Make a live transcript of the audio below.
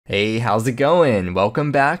Hey, how's it going?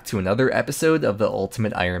 Welcome back to another episode of the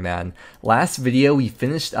Ultimate Ironman. Last video, we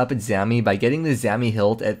finished up at Zami by getting the Zami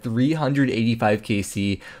hilt at 385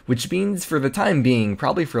 kc, which means for the time being,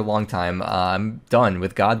 probably for a long time, I'm done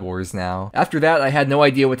with God Wars now. After that, I had no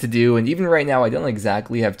idea what to do, and even right now, I don't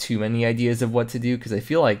exactly have too many ideas of what to do, because I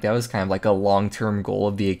feel like that was kind of like a long-term goal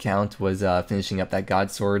of the account, was finishing up that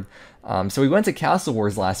God Sword. So we went to Castle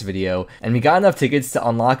Wars last video, and we got enough tickets to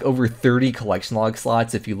unlock over 30 collection log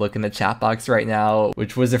slots if you look in the chat box right now,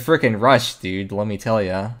 which was a freaking rush, dude, let me tell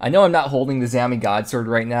ya. I know I'm not holding the Zami God Sword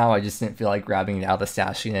right now, I just didn't feel like grabbing it out of the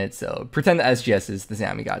stash unit, so pretend the SGS is the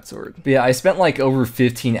Zami God Sword. But yeah, I spent like over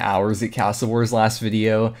 15 hours at Castle Wars last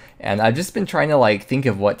video, and I've just been trying to like think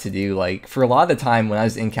of what to do. Like, for a lot of the time when I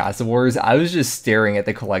was in Castle Wars, I was just staring at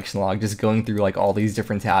the collection log, just going through like all these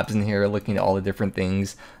different tabs in here, looking at all the different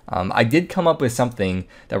things. I did come up with something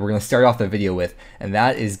that we're going to start off the video with, and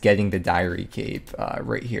that is getting the diary cape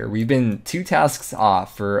right here. We've been 2 tasks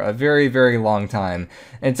off for a very, very long time.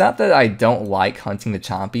 And it's not that I don't like hunting the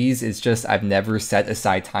chompies, it's just I've never set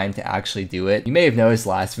aside time to actually do it. You may have noticed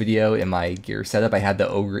last video in my gear setup I had the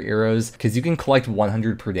ogre arrows, because you can collect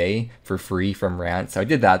 100 per day for free from Rant. So I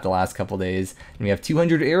did that the last couple days, and we have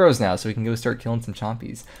 200 arrows now, so we can go start killing some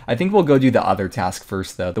chompies. I think we'll go do the other task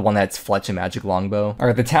first though, the one that's fletch a magic longbow.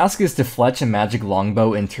 Alright, the task is to fletch a magic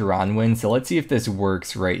longbow in Tiranwin, so let's see if this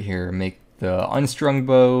works right here. Make the unstrung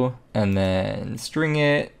bow, and then string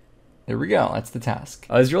it. There we go, that's the task.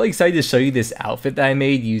 I was really excited to show you this outfit that I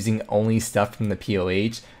made using only stuff from the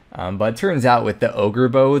POH. But it turns out with the Ogre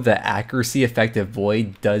Bow, the accuracy effect of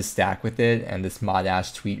Void does stack with it, and this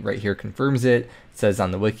Modash tweet right here confirms it. It says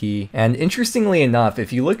on the wiki. And interestingly enough,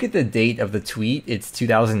 if you look at the date of the tweet, it's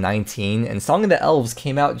 2019, and Song of the Elves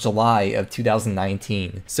came out July of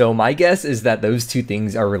 2019. So my guess is that those two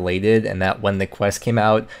things are related, and that when the quest came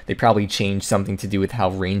out, they probably changed something to do with how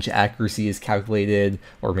range accuracy is calculated,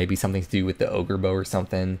 or maybe something to do with the Ogre Bow or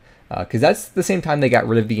something. Because that's the same time they got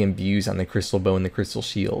rid of the imbues on the crystal bow and the crystal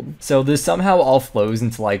shield. So this somehow all flows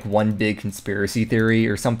into like one big conspiracy theory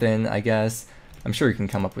or something, I guess. I'm sure you can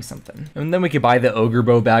come up with something. And then we could buy the ogre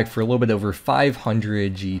bow back for a little bit over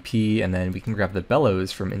 500 GP, and then we can grab the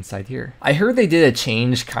bellows from inside here. I heard they did a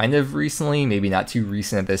change kind of recently, maybe not too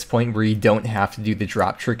recent at this point, where you don't have to do the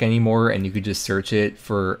drop trick anymore, and you could just search it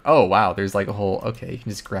for, oh wow, there's like a whole, okay, you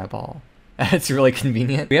can just grab all. It's really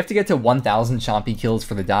convenient. We have to get to 1,000 chompy kills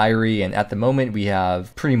for the diary, and at the moment we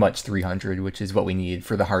have pretty much 300, which is what we need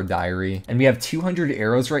for the hard diary. And we have 200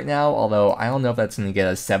 arrows right now, although I don't know if that's going to get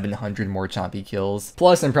us 700 more chompy kills.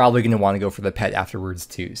 Plus, I'm probably going to want to go for the pet afterwards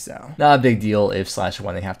too, so not a big deal if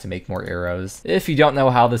 /when I have to make more arrows. If you don't know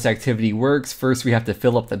how this activity works, first we have to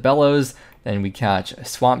fill up the bellows. Then we catch a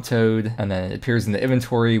swamp toad, and then it appears in the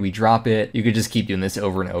inventory, we drop it. You could just keep doing this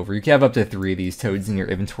over and over. You can have up to 3 of these toads in your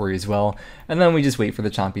inventory as well. And then we just wait for the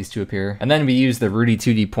chompies to appear. And then we use the Rudy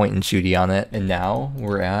 2D point and shooty on it. And now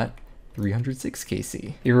we're at 306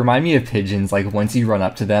 kc. You remind me of pigeons, like once you run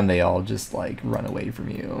up to them, they all just like run away from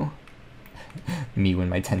you. Me when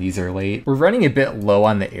my tendies are late. We're running a bit low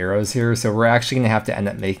on the arrows here, so we're actually going to have to end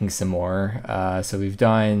up making some more. So we've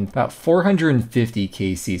done about 450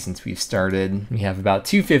 kc since we've started. We have about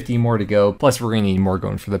 250 more to go, plus we're going to need more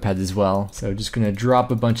going for the pet as well. So just going to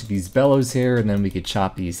drop a bunch of these bellows here, and then we could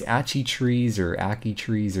chop these Achi trees, or Aki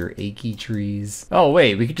trees, or Aki trees. Oh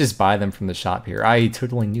wait, we could just buy them from the shop here. I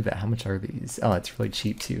totally knew that. How much are these? Oh, it's really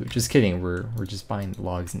cheap too. Just kidding, we're just buying the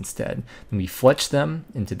logs instead. Then we fletch them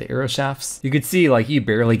into the arrow shafts. You could see like you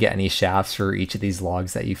barely get any shafts for each of these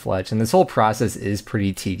logs that you fletch, and this whole process is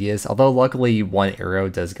pretty tedious, although luckily one arrow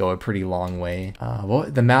does go a pretty long way. Well,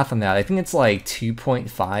 the math on that, I think it's like 2.5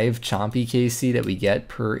 chompy kc that we get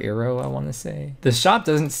per arrow, I want to say. The shop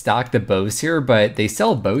doesn't stock the bows here, but they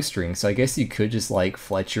sell bowstrings, so I guess you could just like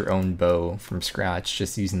fletch your own bow from scratch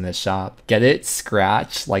just using this shop. Get it?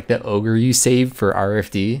 Scratch, like the ogre you saved for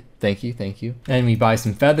RFD. Thank you, thank you. And we buy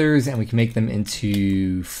some feathers, and we can make them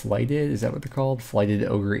into flighted, is that what they're called? Flighted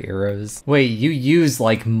ogre arrows. Wait, you use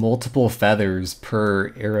like multiple feathers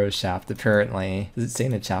per arrow shaft, apparently. Does it say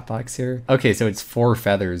in the chat box here? Okay, so it's 4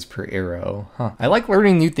 feathers per arrow. Huh. I like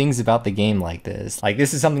learning new things about the game like this. Like,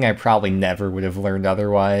 this is something I probably never would have learned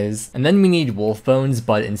otherwise. And then we need wolf bones,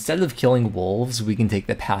 but instead of killing wolves, we can take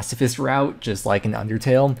the pacifist route, just like in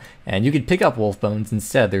Undertale. And you could pick up wolf bones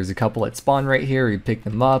instead. There's a couple that spawn right here, you pick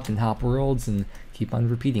them up, and hop worlds and keep on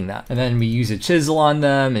repeating that. And then we use a chisel on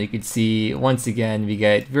them, and you can see once again we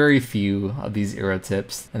get very few of these arrow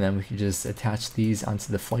tips, and then we can just attach these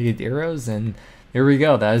onto the flighted arrows, and Here we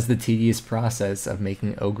go, that is the tedious process of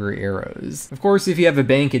making ogre arrows. Of course, if you have a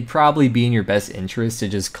bank, it'd probably be in your best interest to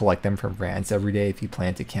just collect them from rants every day if you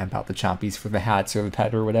plan to camp out the chompies for the hats or the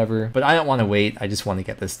pet or whatever. But I don't want to wait, I just want to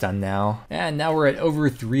get this done now. And now we're at over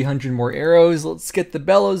 300 more arrows. Let's get the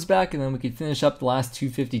bellows back and then we can finish up the last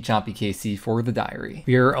 250 chompy KC for the diary.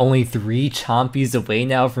 We are only 3 chompies away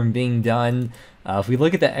now from being done. If we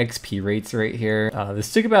look at the XP rates right here,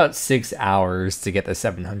 this took about 6 hours to get the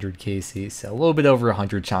 700 KC, so a little bit over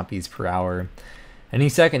 100 chompies per hour. Any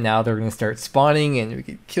second now, they're going to start spawning and we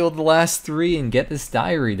could kill the last 3 and get this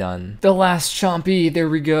diary done. The last chompy, there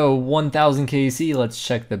we go, 1000 KC. Let's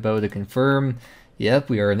check the bow to confirm. Yep,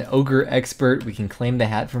 we are an ogre expert. We can claim the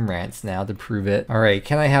hat from rants now to prove it. All right,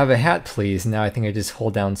 can I have a hat, please? Now I think I just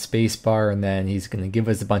hold down spacebar and then he's going to give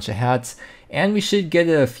us a bunch of hats. And we should get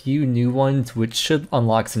a few new ones, which should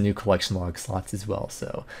unlock some new collection log slots as well.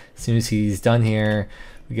 So as soon as he's done here,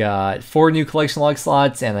 we got 4 new collection log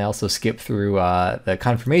slots, and I also skipped through the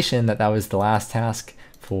confirmation that that was the last task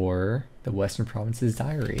for the Western Province's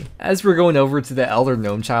diary. As we're going over to the Elder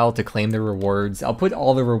Gnome Child to claim the rewards, I'll put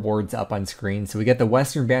all the rewards up on screen. So we get the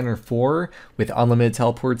Western Banner 4 with unlimited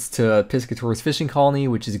teleports to Piscator's Fishing Colony,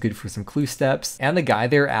 which is good for some clue steps. And the guy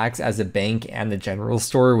there acts as a bank and the general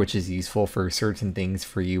store, which is useful for certain things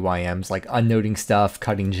for UIMs, like unnoting stuff,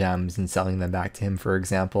 cutting gems, and selling them back to him, for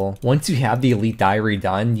example. Once you have the Elite Diary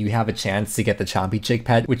done, you have a chance to get the Chompy Chick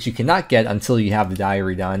pet, which you cannot get until you have the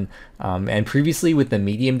diary done. And previously with the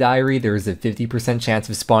medium diary, there was a 50% chance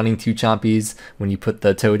of spawning 2 chompies when you put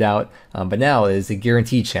the toad out, but now it is a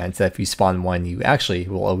guaranteed chance that if you spawn 1, you actually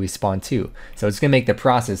will always spawn 2. So it's going to make the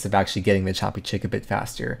process of actually getting the chompy chick a bit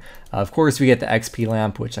faster. Of course, we get the XP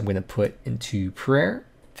lamp, which I'm going to put into prayer.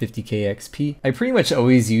 50k XP. I pretty much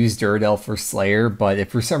always use Duradel for Slayer, but if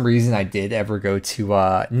for some reason I did ever go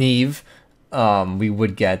to Neve, we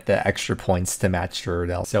would get the extra points to match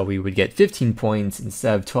Duradel. So we would get 15 points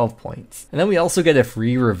instead of 12 points. And then we also get a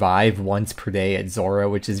free revive once per day at Zora,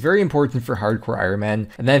 which is very important for hardcore Ironman.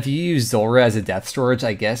 And then if you use Zora as a death storage,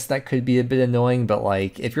 I guess that could be a bit annoying, but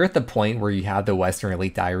like if you're at the point where you have the Western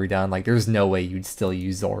Elite Diary done, like there's no way you'd still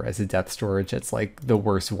use Zora as a death storage. It's like the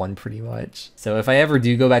worst one pretty much. So if I ever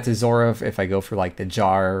do go back to Zora, if I go for like the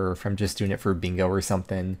jar, or if I'm just doing it for bingo or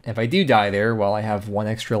something, if I do die there, well, I have 1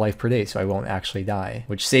 extra life per day, so I won't actually die,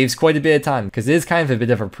 which saves quite a bit of time because it is kind of a bit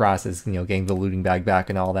of a process, you know, getting the looting bag back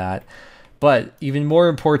and all that. But even more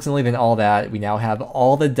importantly than all that, we now have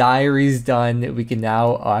all the diaries done. We can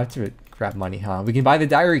now, I have to grab money, huh? We can buy the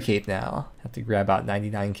diary cape now. I have to grab out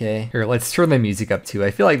 99k. Here, let's turn the music up too. I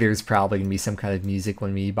feel like there's probably gonna be some kind of music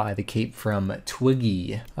when we buy the cape from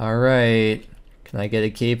Twiggy. All right, can I get a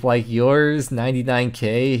cape like yours?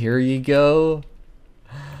 99k, here you go.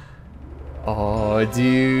 Oh,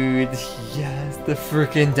 dude, yes, the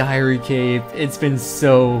frickin' diary cape. It's been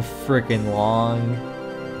so frickin' long.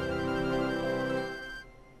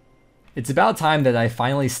 It's about time that I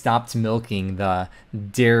finally stopped milking the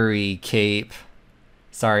dairy cape.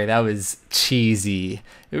 Sorry, that was cheesy.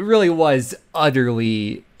 It really was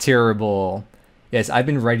utterly terrible. Yes, I've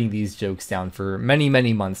been writing these jokes down for many,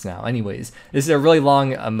 many months now. Anyways, this is a really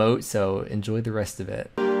long emote, so enjoy the rest of it.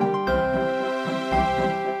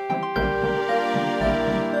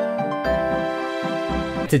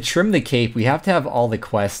 To trim the cape, we have to have all the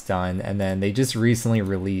quests done, and then they just recently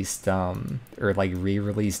released, or like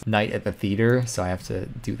re-released Night at the Theater, so I have to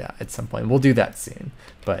do that at some point. We'll do that soon,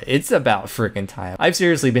 but it's about freaking time. I've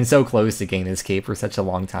seriously been so close to getting this cape for such a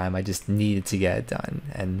long time. I just needed to get it done,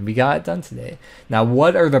 and we got it done today. Now,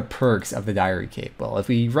 what are the perks of the diary cape? Well, if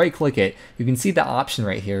we right-click it, you can see the option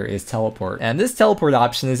right here is teleport, and this teleport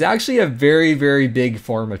option is actually a very, very big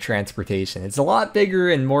form of transportation. It's a lot bigger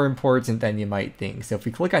and more important than you might think. So if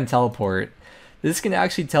we click on teleport, this can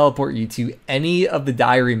actually teleport you to any of the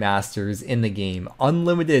diary masters in the game,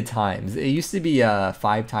 unlimited times. It used to be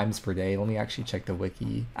 5 times per day. Let me actually check the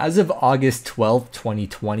wiki. As of August 12th,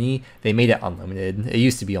 2020, they made it unlimited. It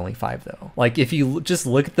used to be only 5 though. Like if you just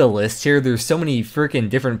look at the list here, there's so many freaking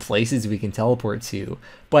different places we can teleport to.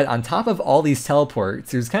 But on top of all these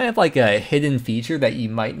teleports, there's kind of like a hidden feature that you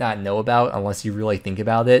might not know about unless you really think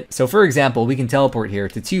about it. So for example, we can teleport here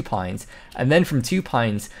to 2 Pines, and then from 2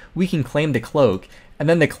 Pines, we can claim the cloak, and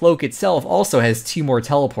then the cloak itself also has 2 more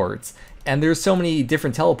teleports. And there's so many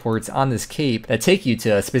different teleports on this cape that take you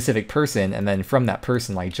to a specific person, and then from that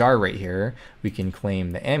person, like Jar right here, we can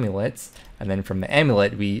claim the amulets. And then from the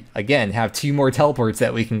amulet, we again have 2 more teleports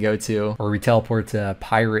that we can go to, or we teleport to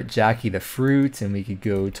Pirate Jackie the Fruit, and we could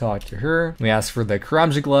go talk to her. We ask for the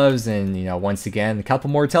Karamja gloves, and you know, once again, a couple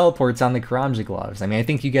more teleports on the Karamja gloves. I mean, I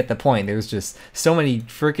think you get the point. There's just so many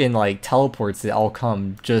freaking like teleports that all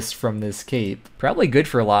come just from this cape. Probably good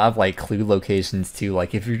for a lot of like clue locations too.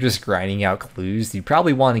 Like if you're just grinding out clues, you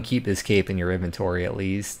probably want to keep this cape in your inventory at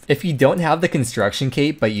least. If you don't have the construction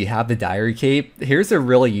cape, but you have the diary cape, here's a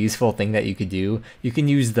really useful thing that you could do. You can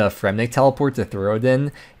use the Fremnik teleport to throw it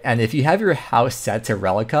in, and if you have your house set to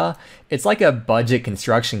Relica, it's like a budget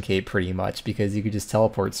construction cape pretty much, because you could just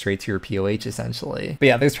teleport straight to your POH essentially. But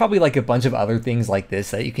yeah, there's probably like a bunch of other things like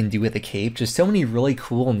this that you can do with a cape. Just so many really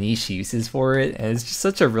cool niche uses for it, and it's just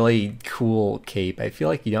such a really cool cape. I feel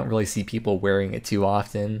like you don't really see people wearing it too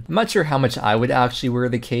often. I'm not sure how much I would actually wear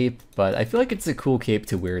the cape, but I feel like it's a cool cape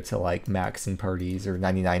to wear to like maxing parties or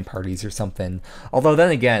 99 parties or something. Although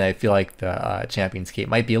then again, I feel like the Champions cape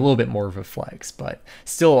might be a little bit more of a flex, but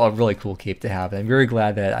still a really cool cape to have. And I'm very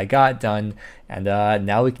glad that I got it done, and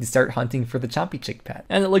now we can start hunting for the Chompy Chick pet.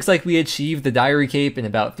 And it looks like we achieved the diary cape in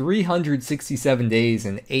about 367 days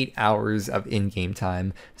and 8 hours of in-game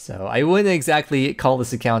time. So I wouldn't exactly call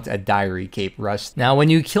this account a diary cape rush. Now when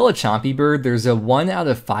you kill a Chompy bird, there's a 1 out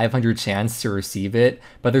of 500 chance to receive it,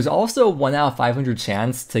 but there's also a 1 out of 500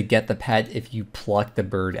 chance to get the pet if you pluck the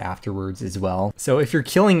bird afterwards as well. So if you're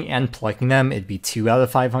killing and plucking them, it'd be 2 out of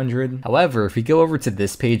 500. However, if we go over to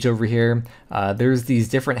this page over here, there's these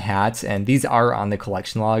different hats, and these are on the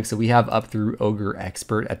collection log, so we have up through Ogre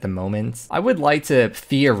Expert at the moment. I would like to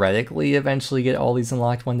theoretically eventually get all these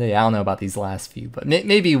unlocked one day. I don't know about these last few, but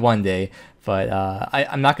maybe one day. But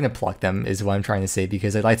I'm not going to pluck them is what I'm trying to say,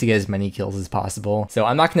 because I'd like to get as many kills as possible. So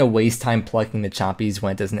I'm not going to waste time plucking the Chompies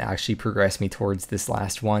when it doesn't actually progress me towards this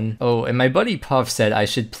last one. Oh, and my buddy Puff said I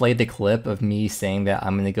should play the clip of me saying that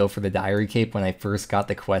I'm going to go for the diary cape when I first got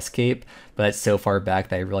the quest cape, but that's so far back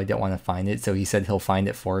that I really don't want to find it, so he said he'll find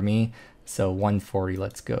it for me. So 140,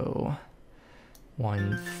 let's go.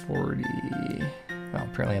 140. Well,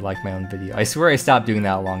 apparently I like my own video. I swear I stopped doing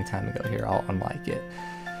that a long time ago. Here, I'll unlike it.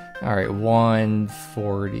 Alright,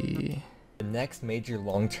 140. The next major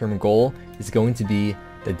long-term goal is going to be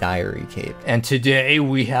the diary cape. And today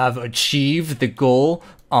we have achieved the goal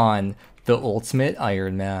on the Ultimate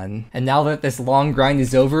Ironman. And now that this long grind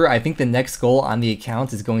is over, I think the next goal on the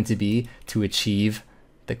account is going to be to achieve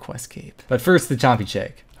the quest cape. But first, the Chompy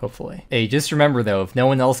Chick, hopefully. Hey, just remember though, if no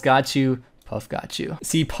one else got you, Puff got you.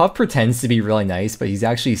 See, Puff pretends to be really nice, but he's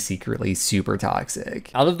actually secretly super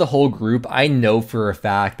toxic. Out of the whole group, I know for a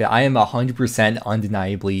fact that I am 100%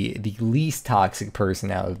 undeniably the least toxic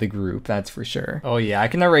person out of the group, that's for sure. Oh yeah, I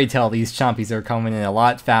can already tell these Chompies are coming in a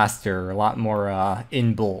lot faster, a lot more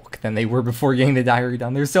in bulk than they were before getting the diary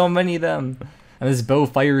done. There's so many of them. And this bow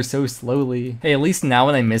fires so slowly. Hey, at least now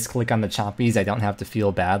when I misclick on the Chompies, I don't have to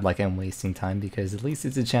feel bad like I'm wasting time, because at least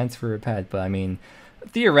it's a chance for a pet. But I mean,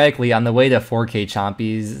 theoretically, on the way to 4K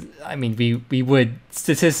Chompies, I mean, we would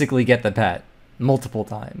statistically get the pet multiple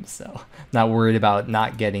times, so not worried about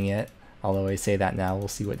not getting it. Although I say that now, we'll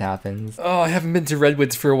see what happens. Oh, I haven't been to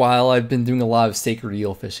Redwoods for a while. I've been doing a lot of sacred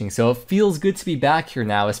eel fishing, so it feels good to be back here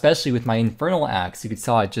now, especially with my infernal axe. You could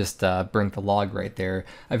saw it just burnt the log right there.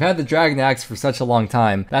 I've had the dragon axe for such a long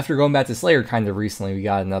time. After going back to Slayer kind of recently, we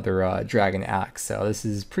got another dragon axe, so this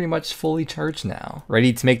is pretty much fully charged now.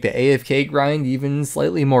 Ready to make the AFK grind even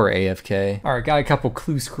slightly more AFK. Alright, got a couple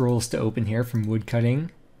clue scrolls to open here from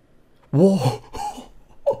woodcutting. Whoa!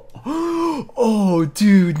 Oh,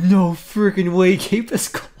 dude, no freaking way, Cape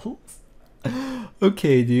Skulls.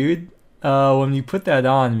 Okay, dude. When you put that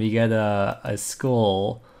on, we get a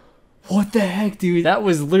skull. What the heck, dude? That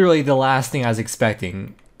was literally the last thing I was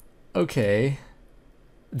expecting. Okay.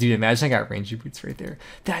 Dude, imagine I got ranger boots right there.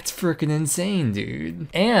 That's freaking insane, dude.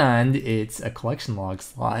 And it's a collection log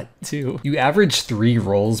slot, too. You average 3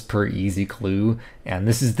 rolls per easy clue, and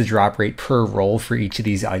this is the drop rate per roll for each of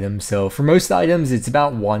these items. So for most items, it's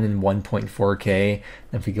about 1 in 1.4k.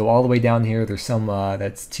 If we go all the way down here, there's some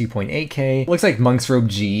that's 2.8k. Looks like Monk's Robe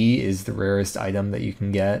G is the rarest item that you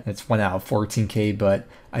can get. That's 1 out of 14k, but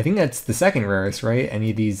I think that's the second rarest, right?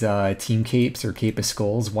 Any of these team capes or cape of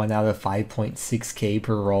skulls, 1 out of 5.6k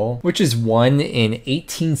per roll, which is 1 in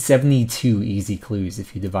 1872 easy clues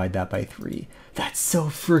if you divide that by 3. That's so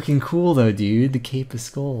freaking cool though, dude, the Cape of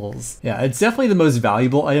Skulls. Yeah, it's definitely the most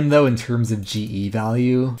valuable item though in terms of GE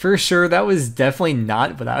value. For sure, that was definitely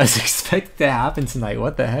not what I was expecting to happen tonight.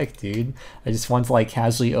 What the heck, dude? I just wanted to like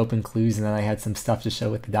casually open clues, and then I had some stuff to show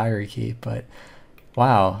with the diary cape, but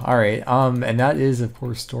wow, alright, and that is of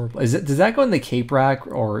course storable. Does that go in the cape rack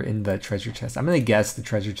or in the treasure chest? I'm gonna guess the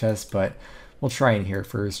treasure chest, but We'll try in here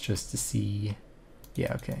first just to see.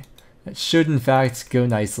 Yeah, okay. That should in fact go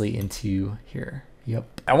nicely into here.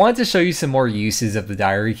 Yep. I wanted to show you some more uses of the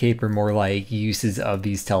diary cape, or more like uses of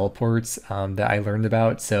these teleports that I learned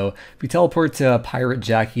about. So if we teleport to Pirate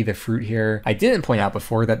Jackie the fruit here, I didn't point out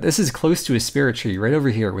before that this is close to a spirit tree right over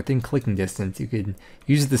here within clicking distance. You could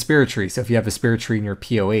use the spirit tree. So if you have a spirit tree in your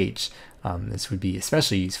POH, this would be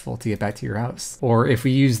especially useful to get back to your house. Or if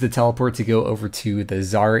we use the teleport to go over to the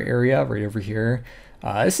Zara area right over here,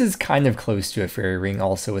 this is kind of close to a fairy ring,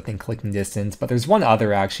 also within clicking distance, but there's one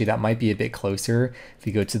other actually that might be a bit closer. If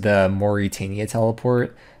you go to the Mauritania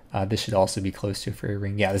teleport, this should also be close to a fairy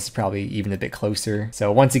ring. Yeah, this is probably even a bit closer.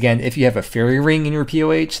 So once again, if you have a fairy ring in your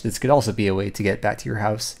POH, this could also be a way to get back to your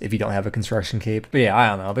house if you don't have a construction cape. But yeah, I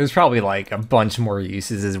don't know. There's probably like a bunch more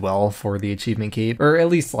uses as well for the achievement cape, or at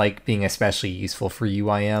least like being especially useful for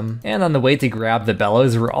UIM. And on the way to grab the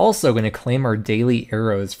bellows, we're also going to claim our daily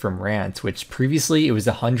arrows from Rant, which previously it was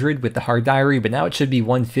 100 with the hard diary, but now it should be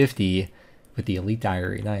 150 with the elite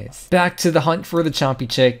diary. Nice. Back to the hunt for the chompy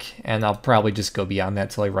chick, and I'll probably just go beyond that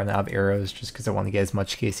till I run out of arrows, just because I want to get as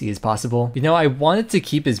much KC as possible. You know, I wanted to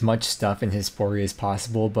keep as much stuff in Hesperia as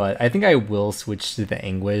possible, but I think I will switch to the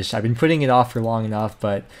Anguish. I've been putting it off for long enough,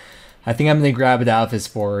 but I think I'm going to grab it out of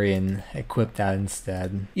Hesperia and equip that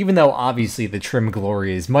instead. Even though obviously the Trim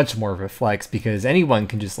Glory is much more of a flex, because anyone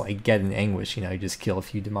can just like get an Anguish, you know, you just kill a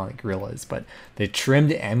few demonic gorillas. But the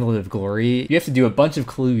Trimmed Amulet of Glory, you have to do a bunch of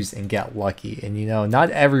clues and get lucky. And you know, not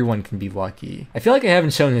everyone can be lucky. I feel like I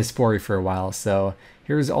haven't shown Hesperia for a while, so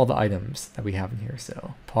here's all the items that we have in here.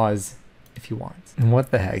 So pause if you want. And what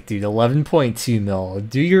the heck, dude, 11.2 mil.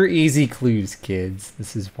 Do your easy clues, kids.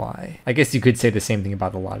 This is why. I guess you could say the same thing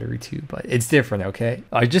about the lottery too, but it's different, okay?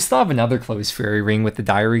 I just thought of another close fairy ring with the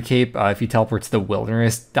diary cape. If you teleport to the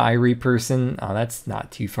wilderness diary person, that's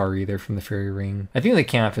not too far either from the fairy ring. I think the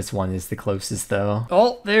campus one is the closest though.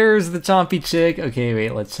 Oh, there's the chompy chick. Okay,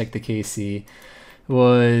 wait, let's check the KC.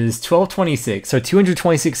 Was 1226, so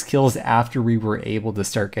 226 kills after we were able to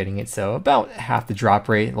start getting it, so about half the drop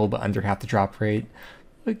rate, a little bit under half the drop rate.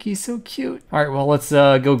 Look, he's so cute. All right, well, let's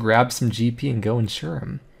go grab some GP and go insure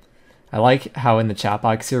him. I like how in the chat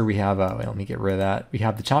box here we have, wait, let me get rid of that. We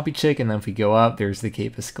have the chompy chick, and then if we go up, there's the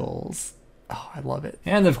Cape of Skulls. Oh, I love it.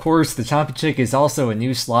 And of course, the Chompy Chick is also a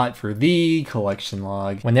new slot for the collection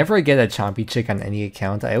log. Whenever I get a Chompy Chick on any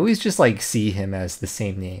account, I always just like see him as the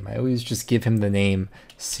same name. I always just give him the name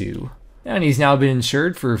Sue. And he's now been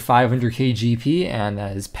insured for 500k GP, and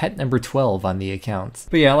that is pet number 12 on the account.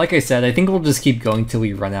 But yeah, like I said, I think we'll just keep going till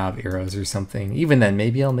we run out of arrows or something. Even then,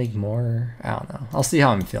 maybe I'll make more. I don't know. I'll see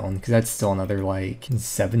how I'm feeling, because that's still another like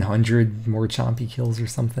 700 more chompy kills or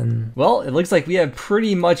something. Well, it looks like we have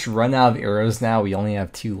pretty much run out of arrows now. We only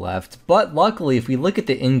have 2 left. But luckily, if we look at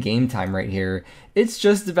the in-game time right here, it's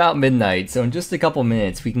just about midnight, so in just a couple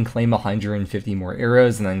minutes, we can claim 150 more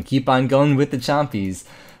arrows and then keep on going with the chompies.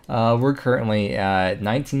 We're currently at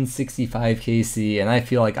 1965 KC, and I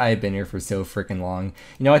feel like I have been here for so freaking long.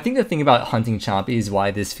 You know, I think the thing about hunting chompies,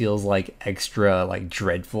 why this feels like extra like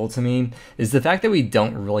dreadful to me, is the fact that we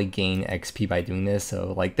don't really gain XP by doing this.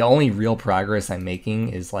 So like the only real progress I'm making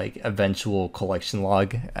is like eventual collection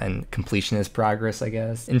log and completionist progress, I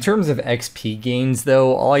guess. In terms of XP gains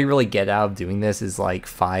though, all I really get out of doing this is like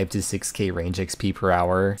 5 to 6k range XP per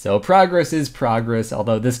hour. So progress is progress,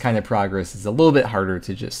 although this kind of progress is a little bit harder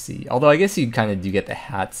to just see. Although I guess you kind of do get the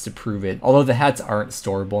hats to prove it. Although the hats aren't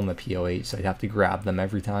storable in the POH, so I'd have to grab them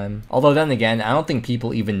every time. Although then again, I don't think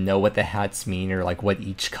people even know what the hats mean or like what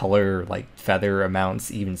each color like feather amounts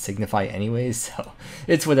even signify anyways. So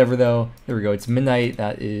it's whatever though. There we go. It's midnight.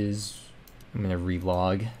 That is... I'm going to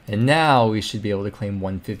relog. And now we should be able to claim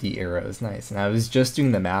 150 arrows. Nice. And I was just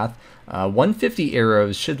doing the math. 150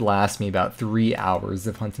 arrows should last me about 3 hours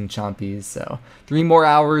of hunting chompies. So 3 more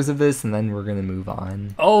hours of this and then we're going to move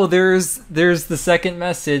on. Oh, there's the second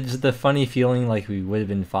message. The funny feeling like we would have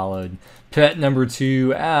been followed. Pet number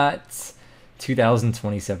 2 at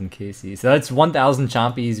 2027 KC. So that's 1,000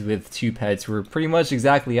 chompies with 2 pets. We're pretty much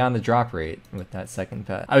exactly on the drop rate with that second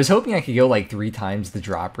pet. I was hoping I could go like 3 times the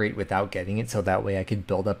drop rate without getting it, so that way I could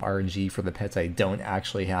build up RNG for the pets I don't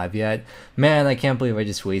actually have yet. Man, I can't believe I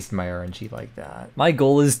just wasted my RNG like that. My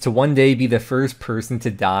goal is to one day be the first person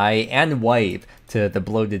to die and wipe to the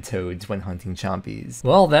bloated toads when hunting chompies.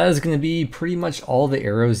 Well, that is going to be pretty much all the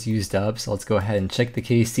arrows used up, so let's go ahead and check the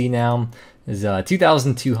KC now. Is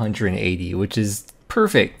 2,280, which is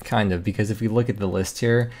perfect, kind of, because if we look at the list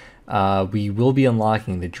here, we will be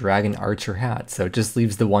unlocking the Dragon Archer hat. So it just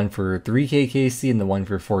leaves the one for 3k KC and the one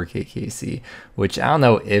for 4k KC, which I don't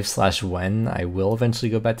know if/when I will eventually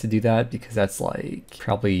go back to do that, because that's like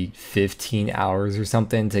probably 15 hours or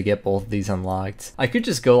something to get both of these unlocked. I could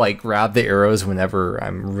just go like grab the arrows whenever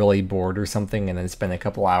I'm really bored or something, and then spend a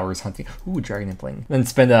couple hours hunting. Ooh, Dragon Impling. Then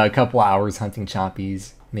spend a couple hours hunting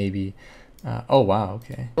chompies, maybe. Oh wow,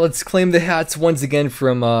 okay. Let's claim the hats once again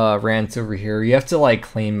from Rant over here. You have to like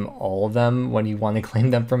claim all of them when you want to claim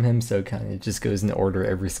them from him, so it kind of just goes in order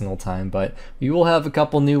every single time. But we will have a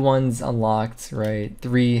couple new ones unlocked, right?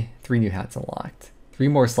 Three new hats unlocked. 3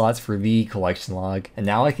 more slots for the collection log, and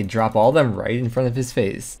now I can drop all of them right in front of his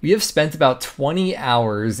face. We have spent about 20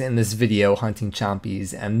 hours in this video hunting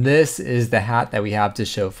chompies, and this is the hat that we have to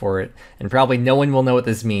show for it. And probably no one will know what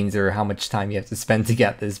this means or how much time you have to spend to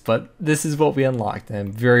get this, but this is what we unlocked, and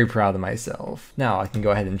I'm very proud of myself. Now I can go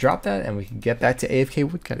ahead and drop that, and we can get back to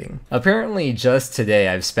AFK woodcutting. Apparently just today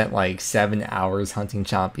I've spent like 7 hours hunting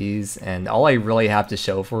chompies, and all I really have to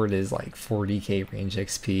show for it is like 40k range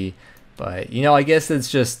XP. But, you know, I guess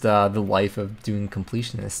it's just the life of doing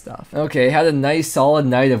completionist stuff. Okay, had a nice solid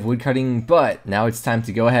night of woodcutting, but now it's time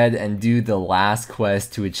to go ahead and do the last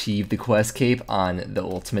quest to achieve the quest cape on the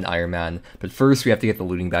Ultimate Ironman. But first, we have to get the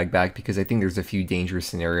looting bag back because I think there's a few dangerous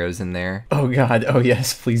scenarios in there. Oh god, oh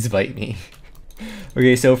yes, please bite me.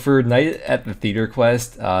 Okay, so for Night at the Theater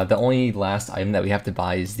quest, the only last item that we have to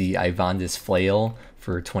buy is the Ivandis Flail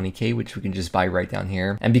for 20k, which we can just buy right down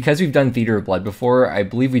here. And because we've done Theater of Blood before, I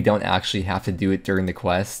believe we don't actually have to do it during the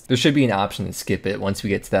quest. There should be an option to skip it once we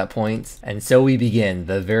get to that point. And so we begin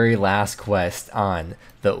the very last quest on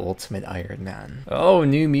the Ultimate Ironman. Oh,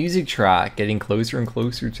 new music track, getting closer and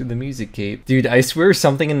closer to the music cape. Dude, I swear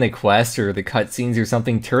something in the quest or the cutscenes or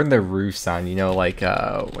something turned the roofs on, you know, like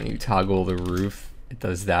when you toggle the roof. It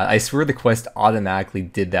does that. I swear the quest automatically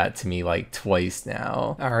did that to me like twice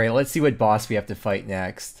now. Alright, let's see what boss we have to fight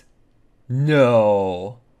next.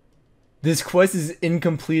 No. This quest is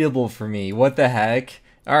incompletable for me. What the heck?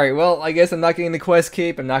 Alright, well, I guess I'm not getting the quest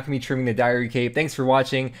cape. I'm not going to be trimming the diary cape. Thanks for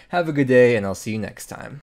watching. Have a good day, and I'll see you next time.